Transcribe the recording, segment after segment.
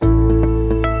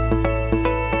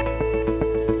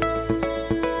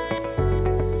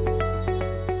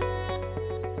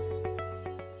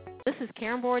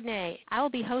Courtney. I will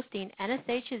be hosting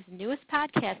NSH's newest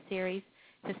podcast series,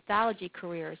 Histology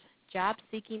Careers, Job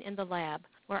Seeking in the Lab,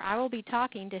 where I will be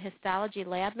talking to histology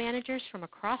lab managers from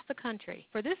across the country.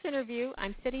 For this interview,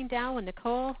 I'm sitting down with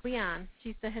Nicole Leon.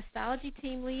 She's the histology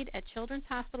team lead at Children's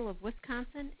Hospital of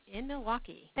Wisconsin in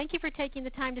Milwaukee. Thank you for taking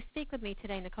the time to speak with me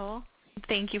today, Nicole.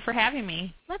 Thank you for having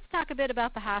me. Let's talk a bit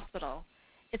about the hospital.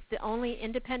 It's the only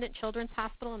independent children's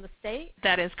hospital in the state?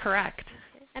 That is correct.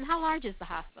 And how large is the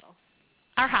hospital?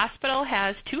 Our hospital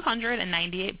has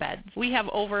 298 beds. We have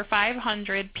over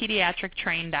 500 pediatric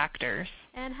trained doctors.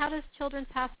 And how does Children's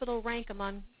Hospital rank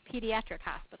among pediatric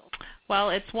hospitals? Well,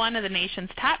 it's one of the nation's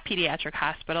top pediatric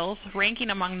hospitals, ranking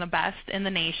among the best in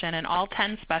the nation in all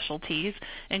 10 specialties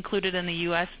included in the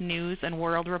U.S. News and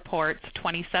World Report's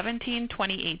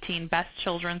 2017-2018 Best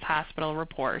Children's Hospital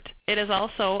Report. It is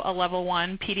also a Level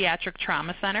 1 pediatric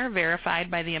trauma center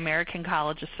verified by the American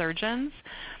College of Surgeons,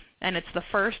 and it's the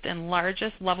first and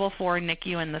largest Level 4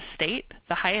 NICU in the state,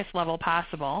 the highest level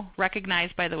possible,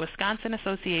 recognized by the Wisconsin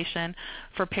Association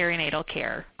for Perinatal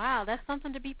Care. Wow, that's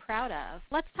something to be proud of.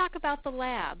 Let's talk about the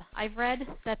lab. I've read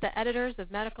that the editors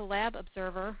of Medical Lab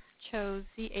Observer chose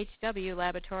CHW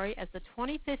Laboratory as the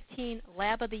 2015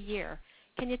 Lab of the Year.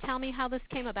 Can you tell me how this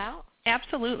came about?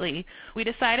 Absolutely. We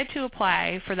decided to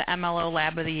apply for the MLO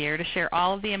Lab of the Year to share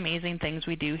all of the amazing things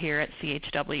we do here at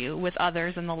CHW with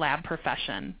others in the lab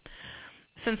profession.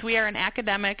 Since we are an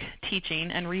academic,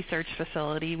 teaching, and research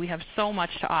facility, we have so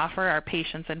much to offer our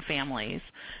patients and families.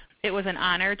 It was an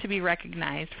honor to be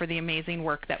recognized for the amazing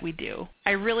work that we do.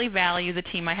 I really value the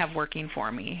team I have working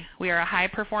for me. We are a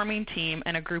high-performing team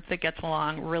and a group that gets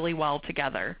along really well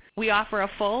together. We offer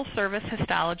a full-service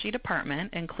histology department,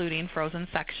 including frozen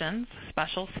sections,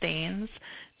 special stains,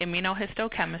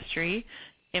 immunohistochemistry,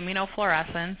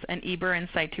 immunofluorescence, and EBER in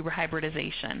situ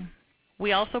hybridization.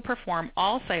 We also perform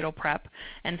all cytoprep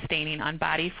and staining on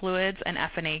body fluids and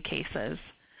FNA cases.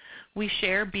 We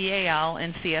share BAL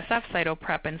and CSF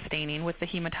cytoprep and staining with the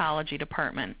hematology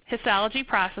department. Histology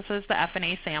processes the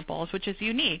FNA samples, which is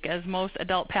unique as most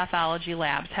adult pathology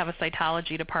labs have a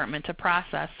cytology department to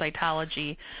process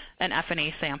cytology and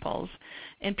FNA samples.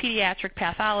 In pediatric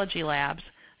pathology labs,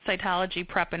 cytology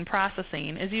prep and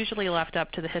processing is usually left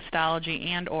up to the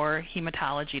histology and/or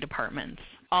hematology departments.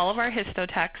 All of our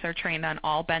histotechs are trained on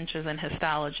all benches in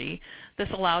histology. This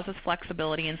allows us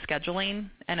flexibility in scheduling,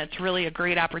 and it's really a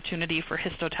great opportunity for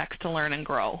histotechs to learn and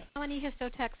grow. How many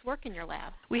histotechs work in your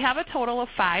lab? We have a total of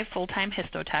 5 full-time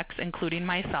histotechs, including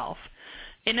myself.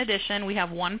 In addition, we have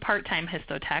 1 part-time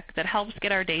histotech that helps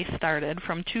get our day started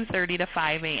from 2:30 to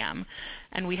 5 a.m.,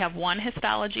 and we have 1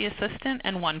 histology assistant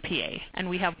and 1 PA. And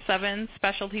we have 7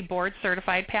 specialty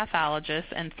board-certified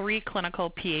pathologists and 3 clinical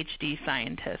PhD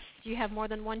scientists. Do you have more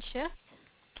than 1 shift?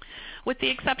 With the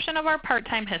exception of our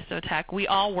part-time histotech, we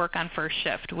all work on first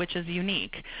shift, which is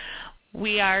unique.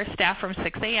 We are staffed from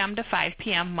 6 a.m. to 5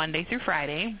 p.m. Monday through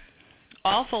Friday.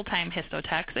 All full-time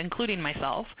histotechs, including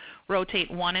myself,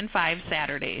 rotate 1 and 5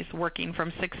 Saturdays, working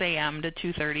from 6 a.m. to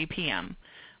 2:30 p.m.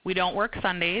 We don't work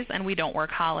Sundays, and we don't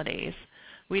work holidays.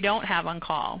 We don't have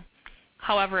on-call.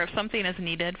 However, if something is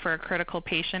needed for a critical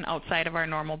patient outside of our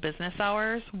normal business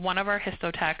hours, one of our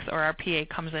histotechs or our PA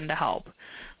comes in to help.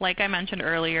 Like I mentioned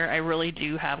earlier, I really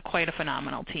do have quite a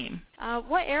phenomenal team.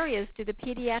 What areas do the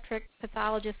pediatric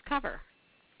pathologists cover?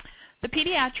 The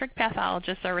pediatric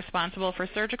pathologists are responsible for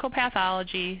surgical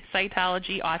pathology,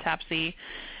 cytology, autopsy,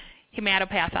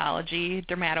 hematopathology,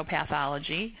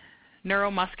 dermatopathology,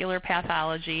 neuromuscular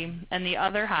pathology, and the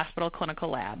other hospital clinical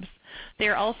labs. They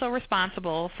are also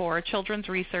responsible for Children's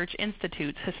Research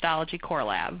Institute's Histology Core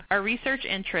Lab. Our research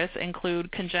interests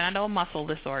include congenital muscle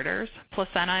disorders,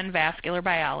 placenta and vascular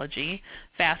biology,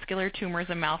 vascular tumors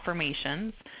and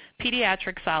malformations,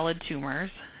 pediatric solid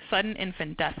tumors, sudden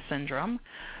infant death syndrome,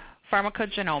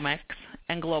 pharmacogenomics,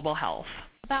 and global health.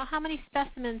 About how many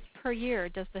specimens per year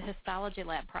does the histology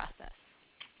lab process?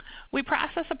 We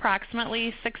process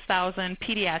approximately 6,000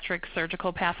 pediatric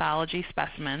surgical pathology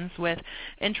specimens with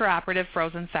intraoperative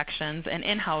frozen sections and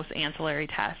in-house ancillary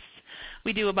tests.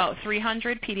 We do about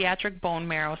 300 pediatric bone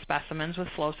marrow specimens with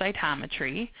flow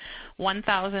cytometry,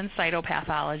 1,000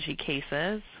 cytopathology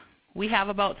cases. We have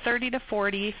about 30 to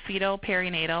 40 fetal,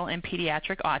 perinatal, and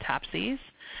pediatric autopsies.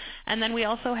 And then we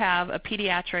also have a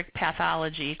pediatric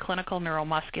pathology clinical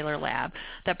neuromuscular lab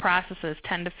that processes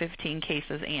 10 to 15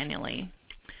 cases annually.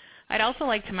 I'd also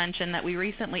like to mention that we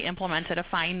recently implemented a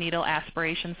fine needle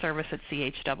aspiration service at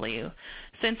CHW.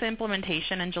 Since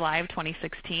implementation in July of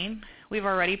 2016, we've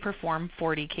already performed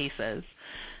 40 cases.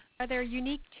 Are there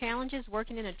unique challenges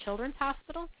working in a children's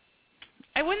hospital?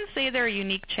 I wouldn't say there are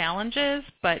unique challenges,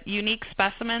 but unique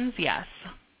specimens, yes.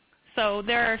 So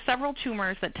there are several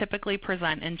tumors that typically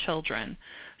present in children.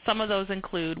 Some of those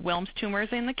include Wilms tumors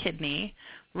in the kidney,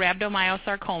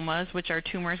 rhabdomyosarcomas, which are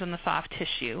tumors in the soft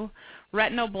tissue,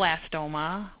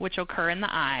 retinoblastoma, which occur in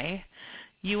the eye,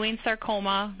 Ewing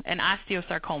sarcoma, and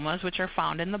osteosarcomas, which are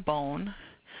found in the bone,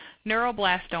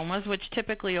 neuroblastomas, which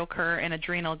typically occur in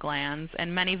adrenal glands,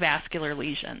 and many vascular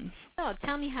lesions. So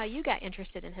tell me how you got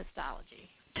interested in histology.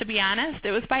 To be honest,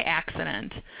 it was by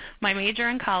accident. My major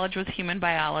in college was human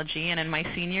biology, and in my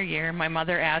senior year, my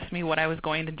mother asked me what I was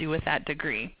going to do with that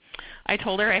degree. I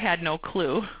told her I had no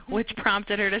clue, which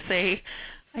prompted her to say,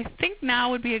 I think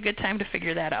now would be a good time to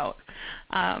figure that out.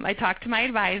 I talked to my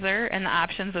advisor, and the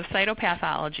options of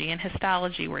cytopathology and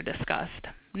histology were discussed.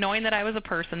 Knowing that I was a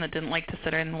person that didn't like to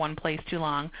sit in one place too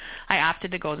long, I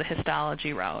opted to go the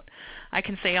histology route. I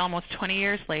can say almost 20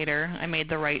 years later, I made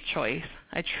the right choice.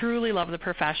 I truly love the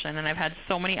profession, and I've had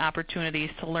so many opportunities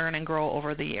to learn and grow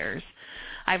over the years.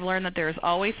 I've learned that there is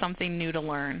always something new to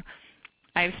learn.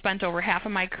 I've spent over half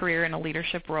of my career in a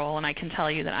leadership role, and I can tell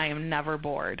you that I am never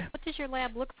bored. What does your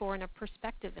lab look for in a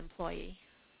prospective employee?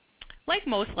 Like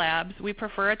most labs, we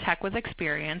prefer a tech with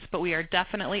experience, but we are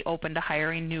definitely open to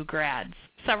hiring new grads.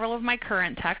 Several of my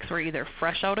current techs were either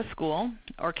fresh out of school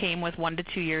or came with 1 to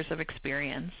 2 years of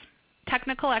experience.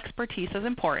 Technical expertise is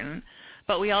important,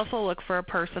 but we also look for a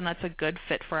person that's a good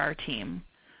fit for our team.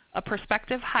 A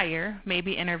prospective hire may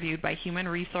be interviewed by human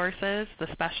resources, the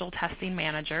special testing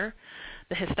manager,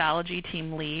 the histology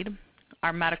team lead,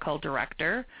 our medical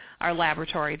director, our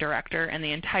laboratory director, and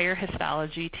the entire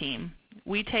histology team.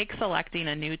 We take selecting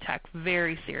a new tech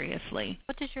very seriously.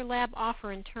 What does your lab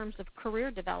offer in terms of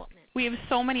career development? We have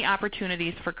so many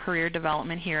opportunities for career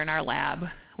development here in our lab.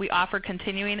 We offer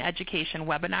continuing education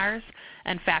webinars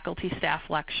and faculty staff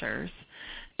lectures.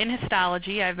 In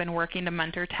histology, I've been working to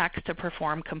mentor techs to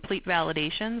perform complete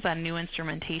validations on new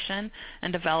instrumentation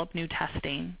and develop new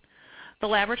testing. The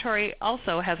laboratory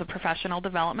also has a professional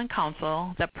development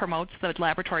council that promotes the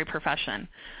laboratory profession.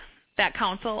 That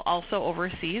council also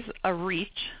oversees a REACH,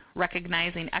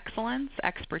 Recognizing Excellence,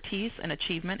 Expertise, and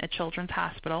Achievement at Children's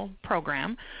Hospital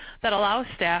program that allows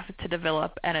staff to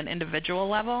develop at an individual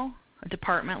level, a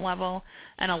department level,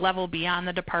 and a level beyond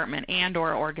the department and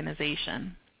or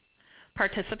organization.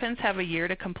 Participants have a year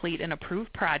to complete an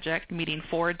approved project meeting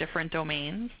 4 different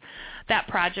domains. That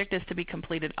project is to be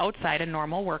completed outside of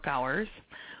normal work hours.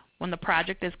 When the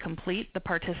project is complete, the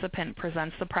participant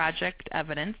presents the project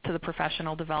evidence to the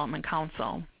Professional Development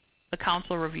Council. The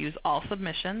council reviews all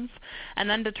submissions and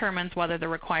then determines whether the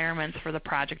requirements for the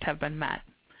project have been met.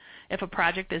 If a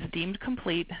project is deemed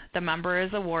complete, the member is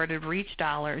awarded REACH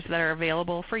dollars that are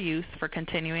available for use for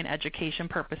continuing education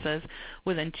purposes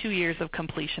within 2 years of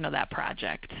completion of that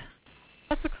project.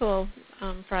 That's a cool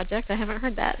project. I haven't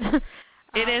heard that.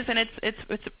 It is, and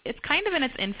it's kind of in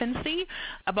its infancy.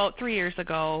 About 3 years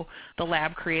ago, the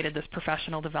lab created this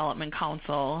Professional Development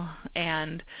Council,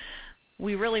 and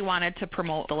we really wanted to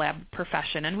promote the lab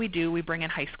profession, and we do. We bring in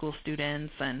high school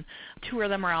students and tour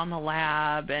them around the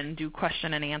lab and do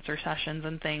question and answer sessions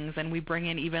and things, and we bring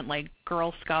in even like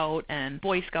Girl Scout and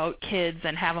Boy Scout kids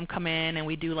and have them come in, and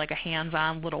we do like a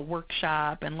hands-on little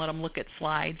workshop and let them look at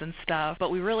slides and stuff.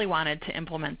 But we really wanted to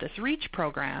implement this REACH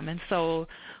program, and so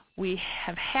we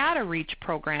have had a REACH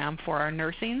program for our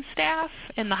nursing staff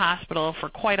in the hospital for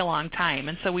quite a long time,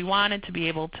 and so we wanted to be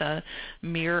able to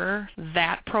mirror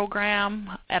that program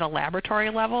at a laboratory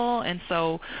level. And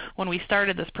so when we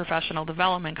started this Professional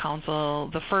Development Council,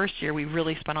 the first year we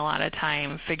really spent a lot of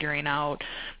time figuring out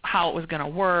how it was going to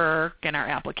work and our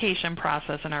application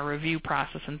process and our review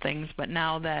process and things. But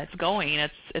now that it's going,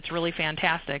 it's really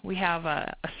fantastic. We have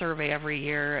a survey every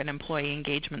year, an employee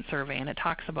engagement survey, and it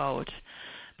talks about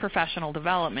professional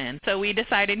development. So we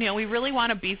decided, we really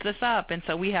want to beef this up, and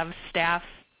so we have staff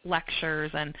lectures,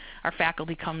 and our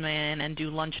faculty come in and do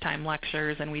lunchtime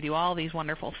lectures, and we do all these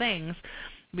wonderful things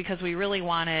because we really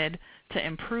wanted to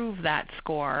improve that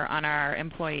score on our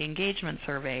employee engagement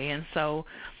survey. And so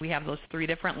we have those 3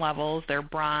 different levels. They're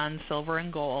bronze, silver,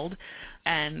 and gold.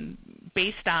 And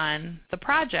based on the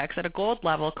projects at a gold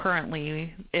level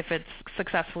currently, if it's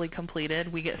successfully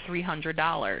completed, we get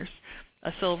 $300.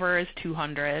 A silver is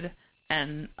 $200,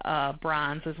 and a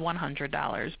bronze is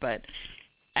 $100. But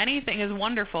anything is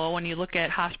wonderful when you look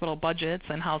at hospital budgets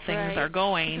and how things are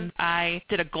going. I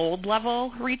did a gold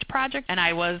level REACH project, and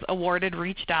I was awarded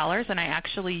REACH dollars, and I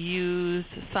actually used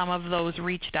some of those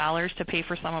REACH dollars to pay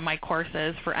for some of my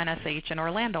courses for NSH in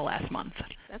Orlando last month.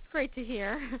 That's great to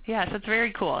hear. Yes, it's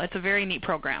very cool. It's a very neat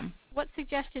program. What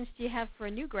suggestions do you have for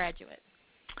a new graduate?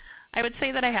 I would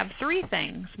say that I have 3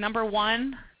 things. Number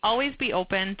 1, always be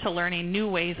open to learning new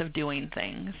ways of doing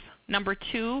things. Number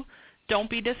 2, don't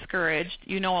be discouraged.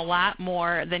 You know a lot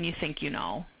more than you think you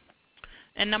know.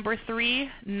 And number 3,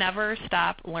 never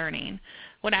stop learning.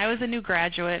 When I was a new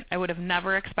graduate, I would have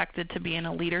never expected to be in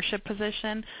a leadership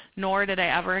position, nor did I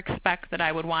ever expect that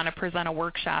I would want to present a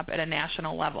workshop at a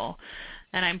national level.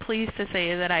 And I'm pleased to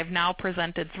say that I've now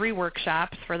presented 3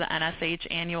 workshops for the NSH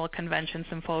Annual Convention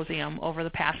Symposium over the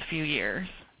past few years.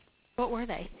 What were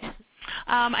they?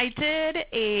 I did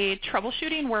a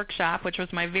troubleshooting workshop, which was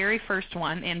my very first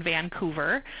one in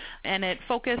Vancouver, and it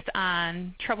focused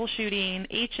on troubleshooting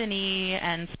H&E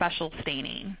and special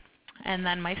staining. And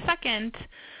then my second,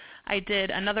 I did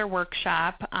another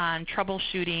workshop on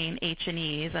troubleshooting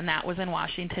H&Es, and that was in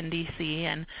Washington, D.C.,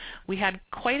 and we had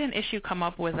quite an issue come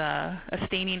up with a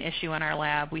staining issue in our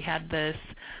lab. We had this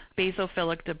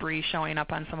basophilic debris showing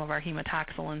up on some of our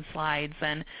hematoxylin slides,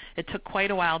 and it took quite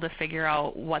a while to figure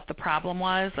out what the problem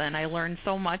was, and I learned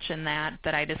so much in that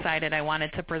I decided I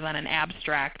wanted to present an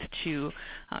abstract to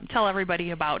tell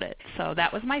everybody about it. So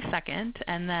that was my second,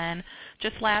 and then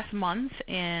just last month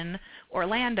in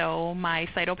Orlando, my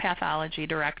cytopathology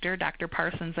director, Dr.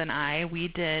 Parsons, and we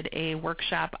did a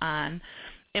workshop on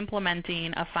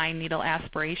implementing a fine needle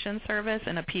aspiration service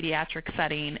in a pediatric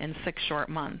setting in 6 short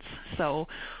months. So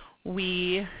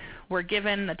we were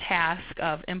given the task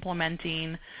of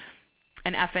implementing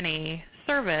an FNA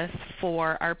service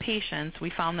for our patients.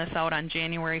 We found this out on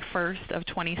January 1st of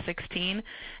 2016,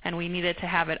 and we needed to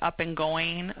have it up and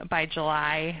going by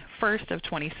July 1st of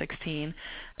 2016.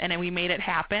 And then we made it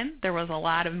happen. There was a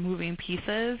lot of moving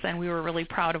pieces, and we were really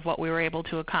proud of what we were able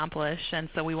to accomplish, and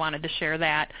so we wanted to share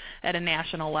that at a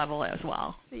national level as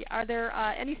well. Are there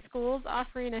any schools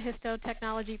offering a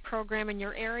histotechnology program in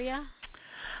your area?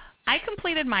 I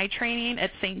completed my training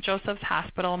at St. Joseph's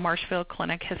Hospital Marshfield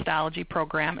Clinic Histology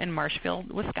Program in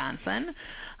Marshfield, Wisconsin.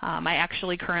 I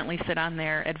actually currently sit on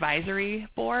their advisory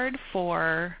board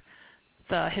for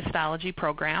the histology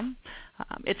program.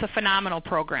 It's a phenomenal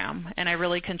program, and I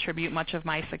really contribute much of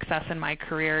my success in my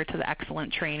career to the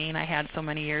excellent training I had so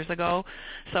many years ago.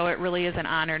 So it really is an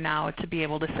honor now to be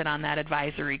able to sit on that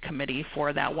advisory committee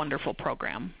for that wonderful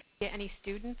program. Get any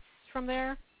students from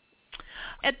there?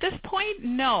 At this point,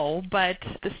 no, but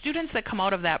the students that come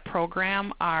out of that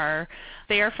program are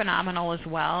phenomenal as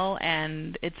well,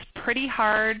 and it's pretty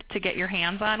hard to get your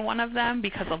hands on one of them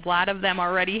because a lot of them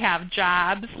already have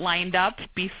jobs lined up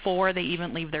before they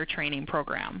even leave their training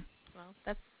program. Well,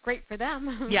 that's great for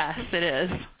them. Yes, it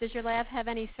is. Does your lab have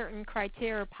any certain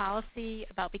criteria or policy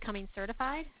about becoming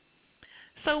certified?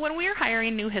 So when we are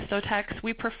hiring new histotechs,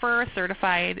 we prefer a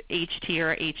certified HT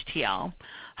or HTL.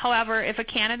 However, if a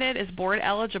candidate is board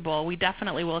eligible, we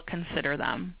definitely will consider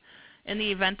them. In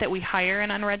the event that we hire an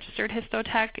unregistered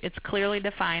histotech, it's clearly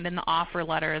defined in the offer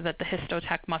letter that the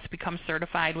histotech must become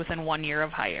certified within 1 year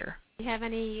of hire. Do you have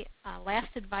any last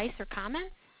advice or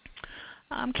comments?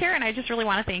 Karen, I just really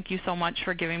want to thank you so much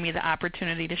for giving me the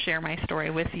opportunity to share my story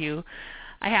with you.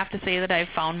 I have to say that I've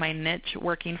found my niche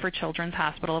working for Children's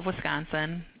Hospital of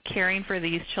Wisconsin. Caring for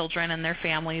these children and their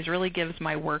families really gives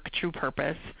my work true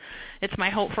purpose. It's my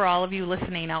hope for all of you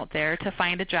listening out there to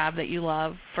find a job that you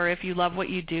love, for if you love what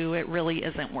you do, it really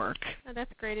isn't work. Oh,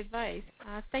 that's great advice.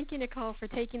 Thank you, Nicole, for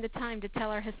taking the time to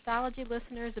tell our histology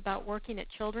listeners about working at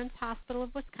Children's Hospital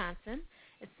of Wisconsin.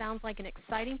 It sounds like an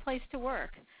exciting place to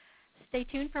work. Stay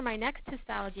tuned for my next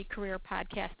Histology Career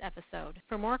Podcast episode.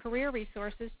 For more career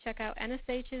resources, check out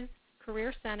NSH's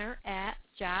Career Center at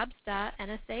jobs.nsh.org.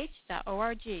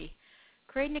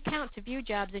 Create an account to view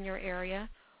jobs in your area,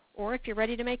 or if you're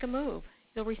ready to make a move.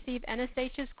 You'll receive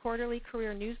NSH's quarterly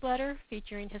career newsletter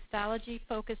featuring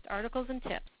histology-focused articles and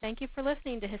tips. Thank you for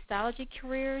listening to Histology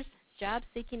Careers, Job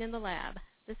Seeking in the Lab.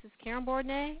 This is Karen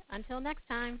Bourdonnais. Until next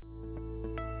time.